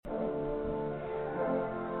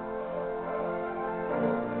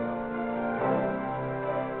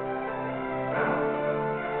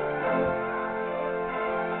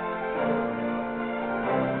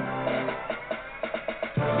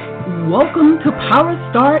welcome to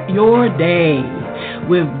PowerStart Your Day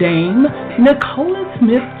with Dame Nicola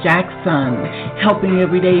Smith Jackson, helping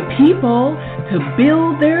everyday people to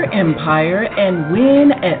build their empire and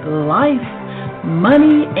win at life,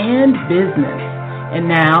 money, and business. And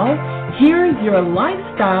now, here's your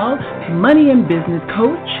lifestyle, money, and business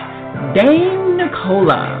coach, Dame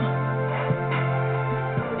Nicola.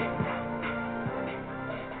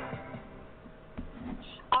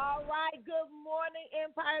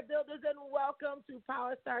 Empire Builders, and welcome to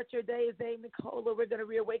PowerStart Your Day. It's Dame Nicola. We're going to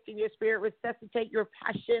reawaken your spirit, resuscitate your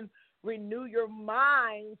passion, renew your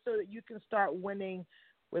mind so that you can start winning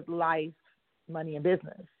with life, money, and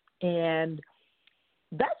business. And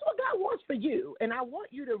that's what God wants for you. And I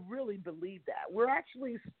want you to really believe that. We're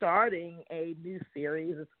actually starting a new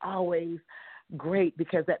series. It's always great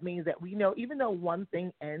because that means that we know even though one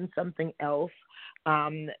thing ends, something else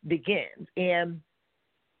begins. And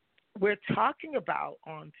we're talking about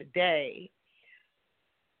on today,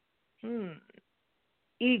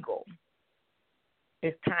 eagle,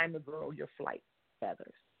 it's time to grow your flight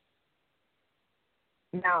feathers.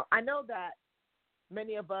 Now, I know that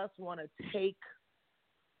many of us want to take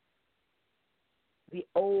the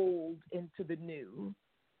old into the new,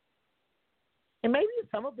 and maybe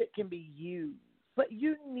some of it can be used, but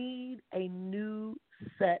you need a new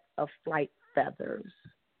set of flight feathers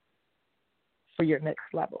for your next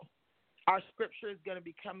level. Our scripture is going to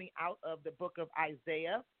be coming out of the book of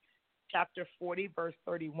Isaiah, chapter 40, verse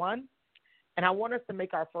 31. And I want us to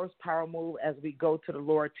make our first power move as we go to the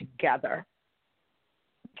Lord together,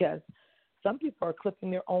 because some people are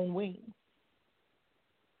clipping their own wings.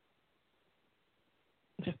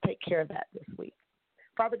 Just take care of that this week.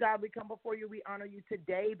 Father God, we come before you. We honor you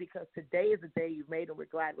today because today is the day you've made, and we're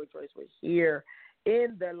glad, rejoice, we're here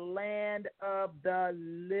in the land of the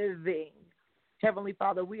living. Heavenly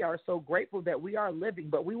Father, we are so grateful that we are living,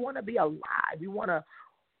 but we want to be alive. We want to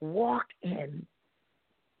walk in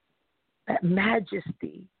that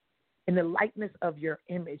majesty, in the likeness of your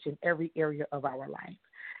image in every area of our life.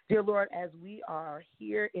 Dear Lord, as we are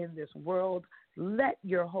here in this world, let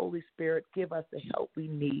your Holy Spirit give us the help we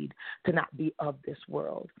need to not be of this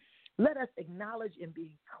world. Let us acknowledge and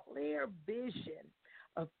be clear vision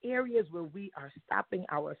of areas where we are stopping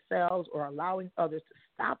ourselves or allowing others to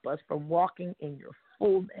stop us from walking in your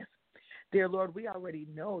fullness. Dear Lord, we already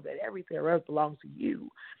know that everything else belongs to you.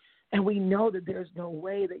 And we know that there's no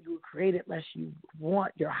way that you were created unless you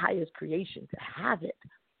want your highest creation to have it.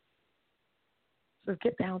 So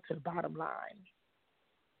get down to the bottom line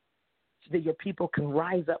so that your people can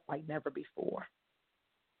rise up like never before.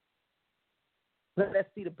 Let us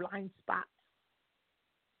see the blind spots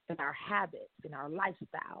in our habits, in our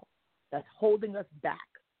lifestyle that's holding us back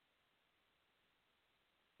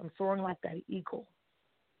from soaring like that eagle.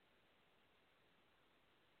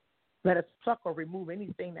 Let us pluck or remove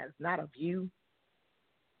anything that's not of you.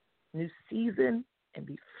 New season and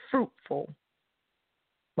be fruitful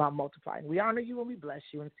while multiplying. We honor you and we bless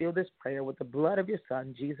you and seal this prayer with the blood of your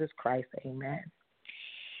Son, Jesus Christ. Amen.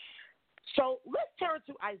 So let's turn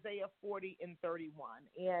to Isaiah 40 and 31.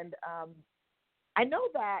 And I know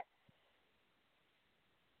that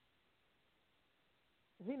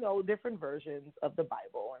we know different versions of the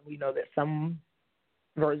Bible, and we know that some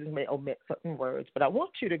versions may omit certain words, but I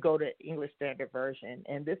want you to go to English Standard Version,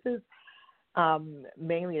 and this is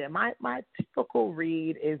mainly my typical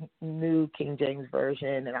read is New King James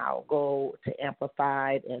Version, and I'll go to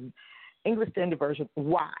Amplified and English Standard Version.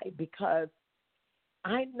 Why? Because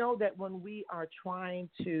I know that when we are trying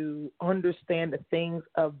to understand the things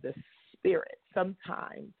of the Spirit,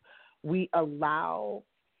 sometimes we allow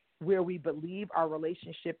where we believe our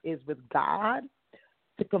relationship is with God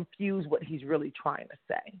to confuse what he's really trying to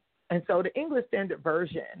say. And so the English Standard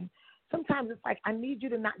Version, sometimes it's like, I need you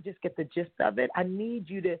to not just get the gist of it. I need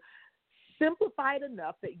you to simplify it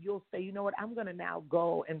enough that you'll say, you know what, I'm going to now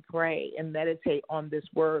go and pray and meditate on this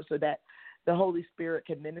word so that the Holy Spirit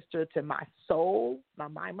can minister to my soul, my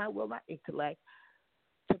mind, my will, my intellect,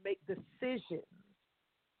 to make decisions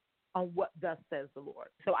on what thus says the Lord.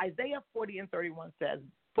 So Isaiah 40 and 31 says,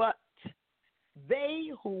 but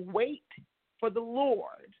they who wait for the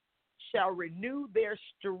Lord shall renew their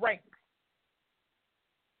strength.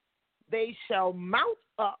 They shall mount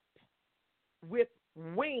up with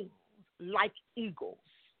wings like eagles.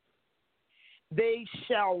 They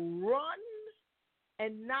shall run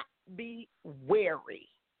and not be weary.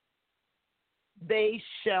 They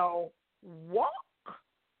shall walk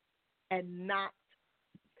and not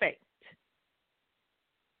faint.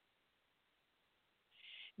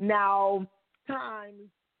 Now, times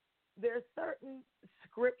there's certain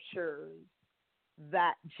scriptures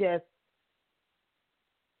that just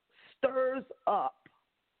stirs up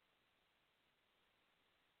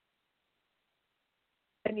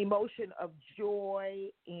an emotion of joy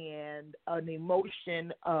and an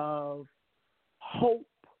emotion of hope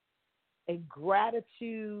and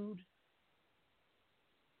gratitude,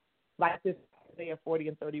 like this Isaiah 40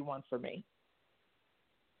 and 31 for me.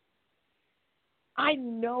 I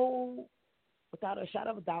know without a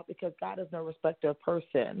shadow of a doubt, because God is no respecter of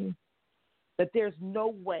person, that there's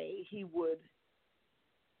no way he would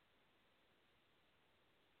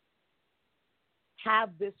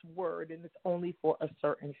have this word and it's only for a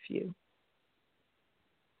certain few.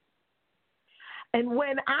 And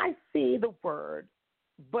when I see the word,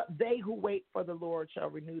 but they who wait for the Lord shall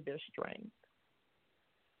renew their strength,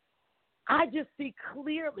 I just see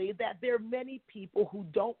clearly that there are many people who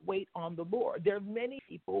don't wait on the Lord. There are many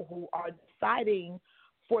people who are deciding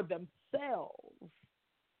for themselves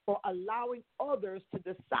or allowing others to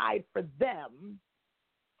decide for them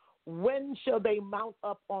when shall they mount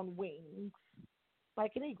up on wings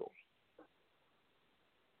like an eagle.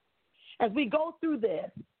 As we go through this,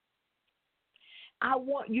 I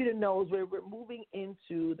want you to know as we're moving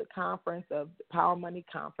into the conference of the Power Money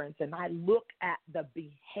Conference, and I look at the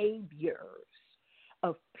behaviors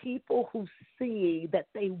of people who see that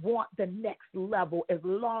they want the next level as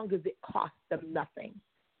long as it costs them nothing.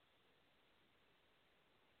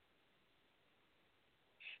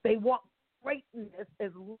 They want greatness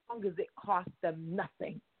as long as it costs them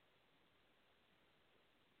nothing.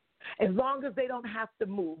 As long as they don't have to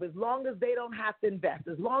move, as long as they don't have to invest,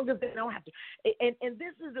 as long as they don't have to. And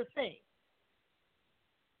this is the thing.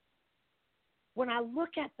 When I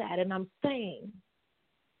look at that and I'm saying,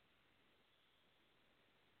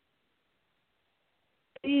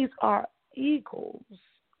 these are eagles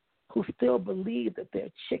who still believe that they're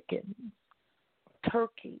chickens,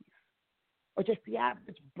 turkeys, or just the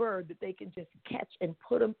average bird that they can just catch and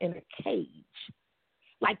put them in a cage.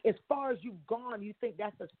 Like as far as you've gone, you think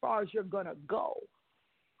that's as far as you're going to go.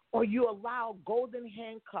 Or you allow golden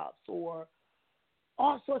handcuffs or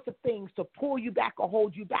all sorts of things to pull you back or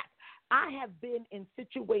hold you back. I have been in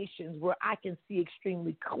situations where I can see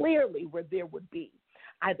extremely clearly where there would be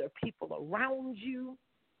either people around you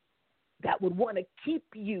that would want to keep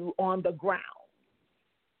you on the ground.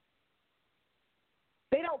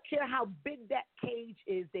 They don't care how big that cage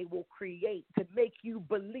is, they will create to make you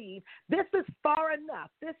believe this is far enough.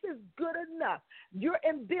 This is good enough. You're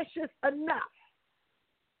ambitious enough.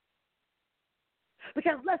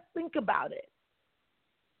 Because let's think about it.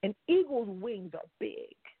 An eagle's wings are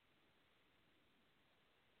big.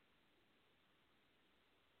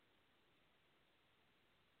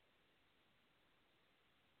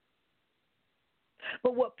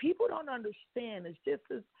 But what people don't understand is just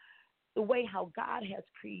as the way how God has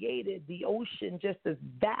created the ocean just as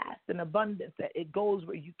vast and abundant that it goes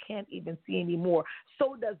where you can't even see anymore.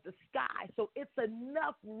 So does the sky. So it's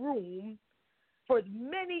enough room for as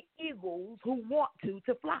many eagles who want to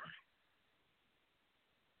fly.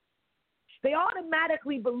 They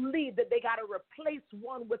automatically believe that they got to replace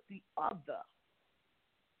one with the other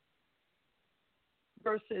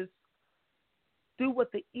versus do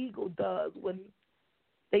what the eagle does when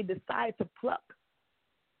they decide to pluck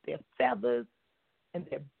their feathers and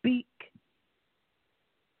their beak.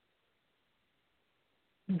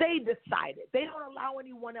 They decide it. They don't allow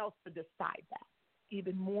anyone else to decide that.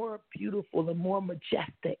 Even more beautiful and more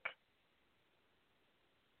majestic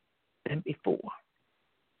than before.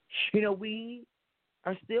 You know, we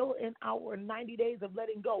are still in our 90 days of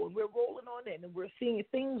letting go, and we're rolling on in, and we're seeing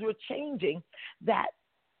things were changing that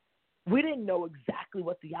we didn't know exactly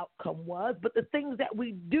what the outcome was, but the things that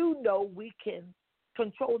we do know we can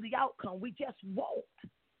control the outcome. We just won't.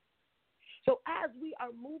 So as we are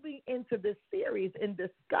moving into this series and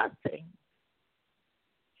discussing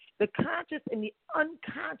the conscious and the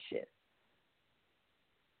unconscious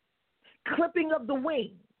clipping of the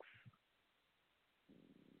wings,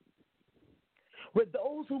 with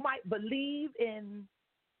those who might believe in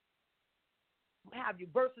what have you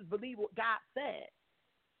versus believe what God said,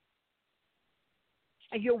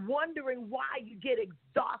 and you're wondering why you get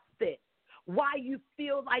exhausted, why you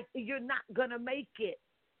feel like you're not going to make it.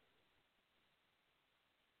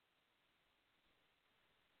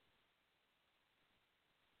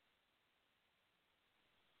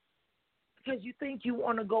 Because you think you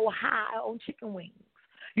want to go high on chicken wings.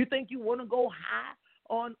 You think you want to go high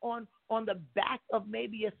on the back of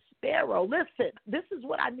maybe a sparrow. Listen, this is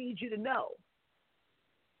what I need you to know.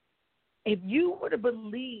 If you were to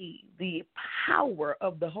believe the power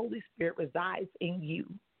of the Holy Spirit resides in you,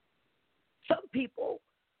 some people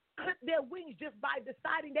clip their wings just by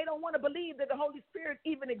deciding they don't want to believe that the Holy Spirit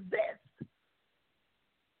even exists.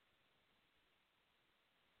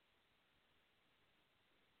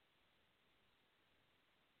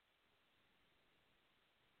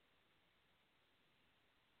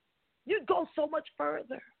 You'd go so much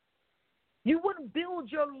further. You wouldn't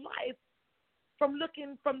build your life from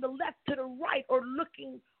looking from the left to the right or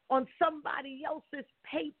looking on somebody else's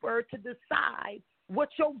paper to decide what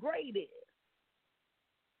your grade is.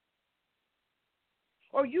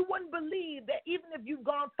 Or you wouldn't believe that even if you've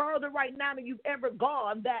gone further right now than you've ever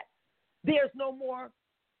gone, that there's no more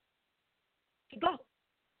to go.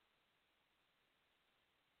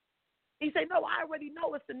 You say, no, I already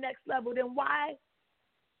know it's the next level. Then why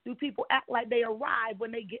do people act like they arrive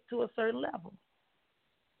when they get to a certain level?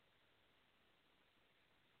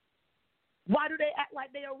 Why do they act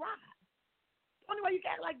like they arrive? The only way you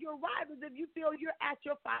can act like you arrive is if you feel you're at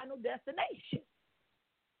your final destination.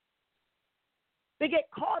 They get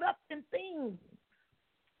caught up in things.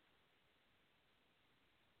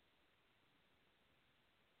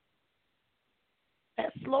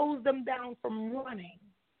 That slows them down from running,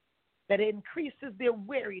 that increases their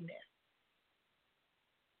weariness.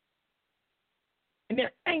 And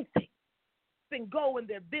they're fainting and go in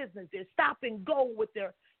their business. They stop and go with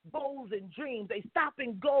their goals and dreams. They stop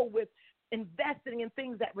and go with investing in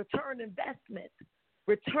things that return investment,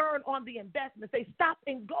 return on the investments. They stop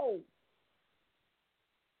and go.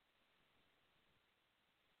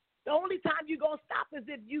 The only time you're going to stop is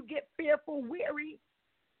if you get fearful, weary,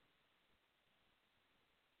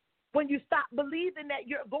 when you stop believing that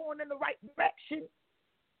you're going in the right direction.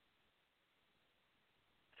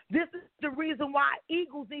 This is the reason why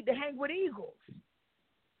eagles need to hang with eagles.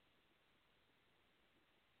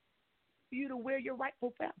 For you to wear your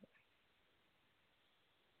rightful feather.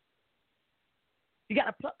 You got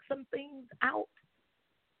to pluck some things out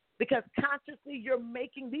because consciously you're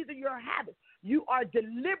making, these are your habits. You are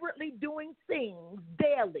deliberately doing things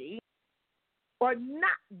daily or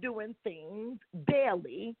not doing things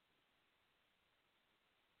daily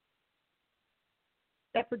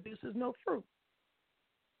that produces no fruit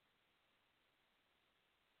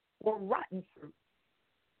or rotten fruit.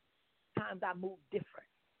 Sometimes I move different.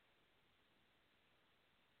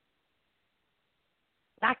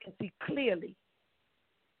 I can see clearly.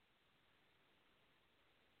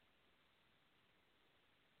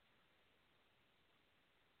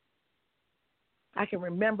 I can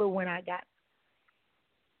remember when I got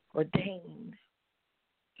ordained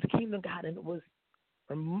to the kingdom of God, and it was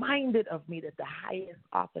reminded of me that the highest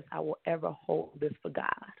office I will ever hold is for God.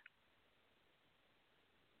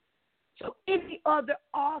 So any other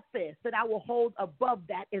office that I will hold above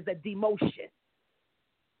that is a demotion.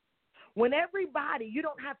 When everybody, you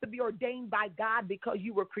don't have to be ordained by God because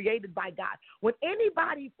you were created by God. When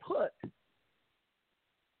anybody puts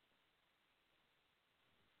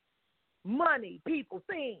money, people,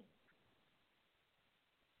 things,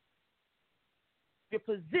 you're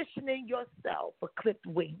positioning yourself for clipped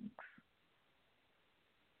wings.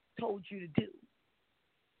 Told you to do.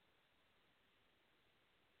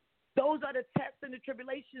 Those are the tests and the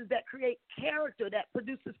tribulations that create character, that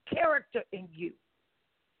produces character in you,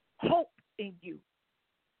 hope in you.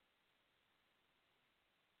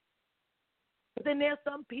 But then there's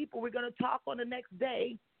some people we're going to talk on the next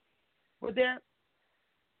day where they're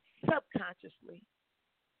subconsciously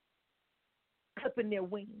clipping their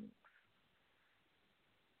wings.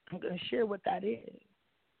 I'm going to share what that is.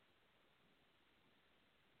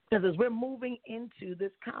 Because as we're moving into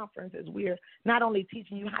this conference, as we're not only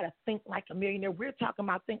teaching you how to think like a millionaire, we're talking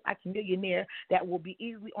about think like a millionaire that will be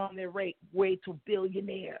easily on their way to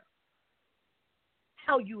billionaire.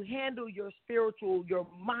 How you handle your spiritual, your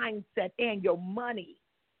mindset, and your money.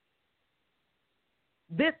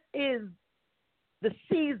 This is the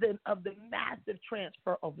season of the massive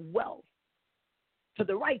transfer of wealth to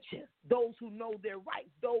the righteous, those who know their rights,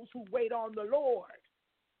 those who wait on the Lord.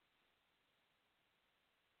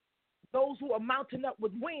 Those who are mounting up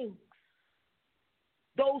with wings.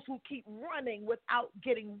 Those who keep running without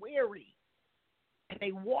getting weary. And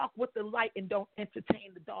they walk with the light and don't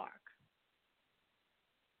entertain the dark.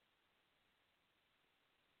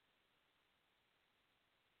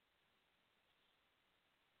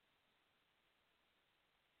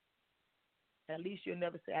 At least you'll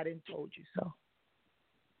never say, I didn't told you so.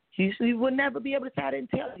 You will never be able to say, I didn't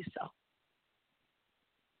tell you so.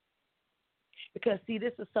 Because, see,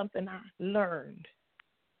 this is something I learned.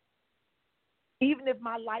 Even if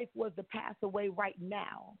my life was to pass away right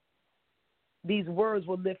now, these words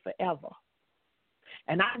will live forever.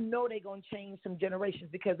 And I know they're going to change some generations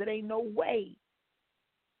because it ain't no way.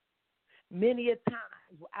 Many a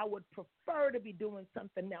times I would prefer to be doing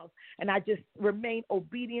something else, and I just remain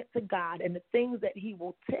obedient to God. And the things that he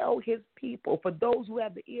will tell his people, for those who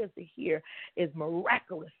have the ears to hear, is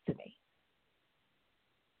miraculous to me.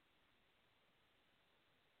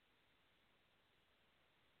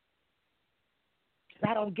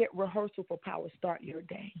 I don't get rehearsal for Power Start Your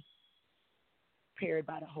Day. Prepared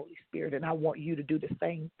by the Holy Spirit, and I want you to do the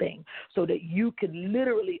same thing so that you can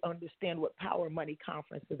literally understand what Power Money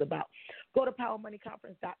Conference is about. Go to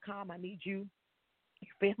powermoneyconference.com. I need you,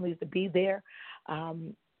 your families, to be there. All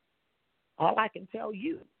I can tell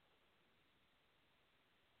you,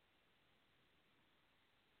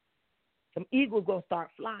 some eagles going to start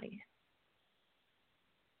flying.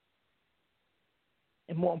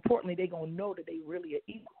 And more importantly, they're going to know that they really an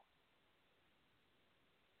eagle.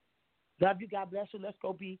 Love you. God bless you. Let's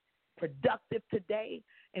go be productive today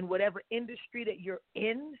in whatever industry that you're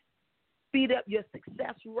in. Speed up your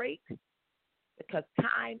success rate because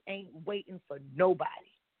time ain't waiting for nobody,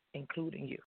 including you.